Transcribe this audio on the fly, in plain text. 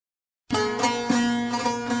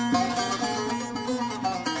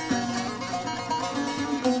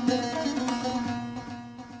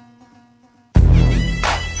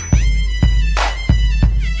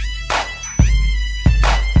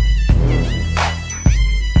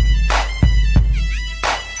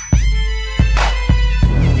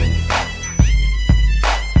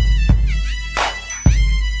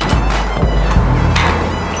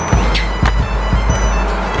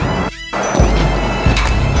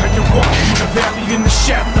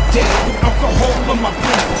shadow of death with alcohol on my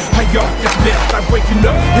breath. I off the meth, I waking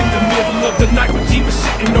up in the middle of the night with demons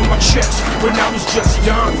sitting on my chest. When I was just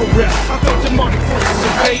young for rest, I thought demonic forces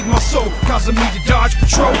invade my soul, causing me to dodge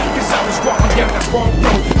patrol, cause I was walking down that wrong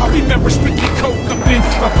road. I remember spitting coke up in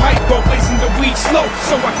my pipe while blazing the weed slow,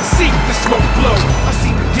 so I could see the smoke blow. I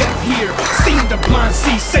seen the death here, seen the blind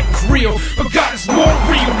see Satan's real, but God is more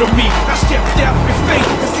real to me. I stepped out in faith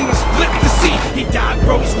and seen him split the sea. He died,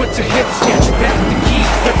 rose, went to hell, snatched back the key.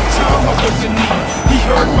 Every time I was in need, he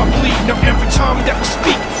heard my plea. Now every time that we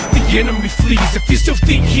speak, the enemy flees. If you still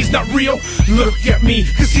think he's not real, look at me,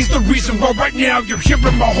 cause he's the reason why right now you're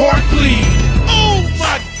hearing my heart bleed. Oh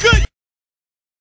my goodness!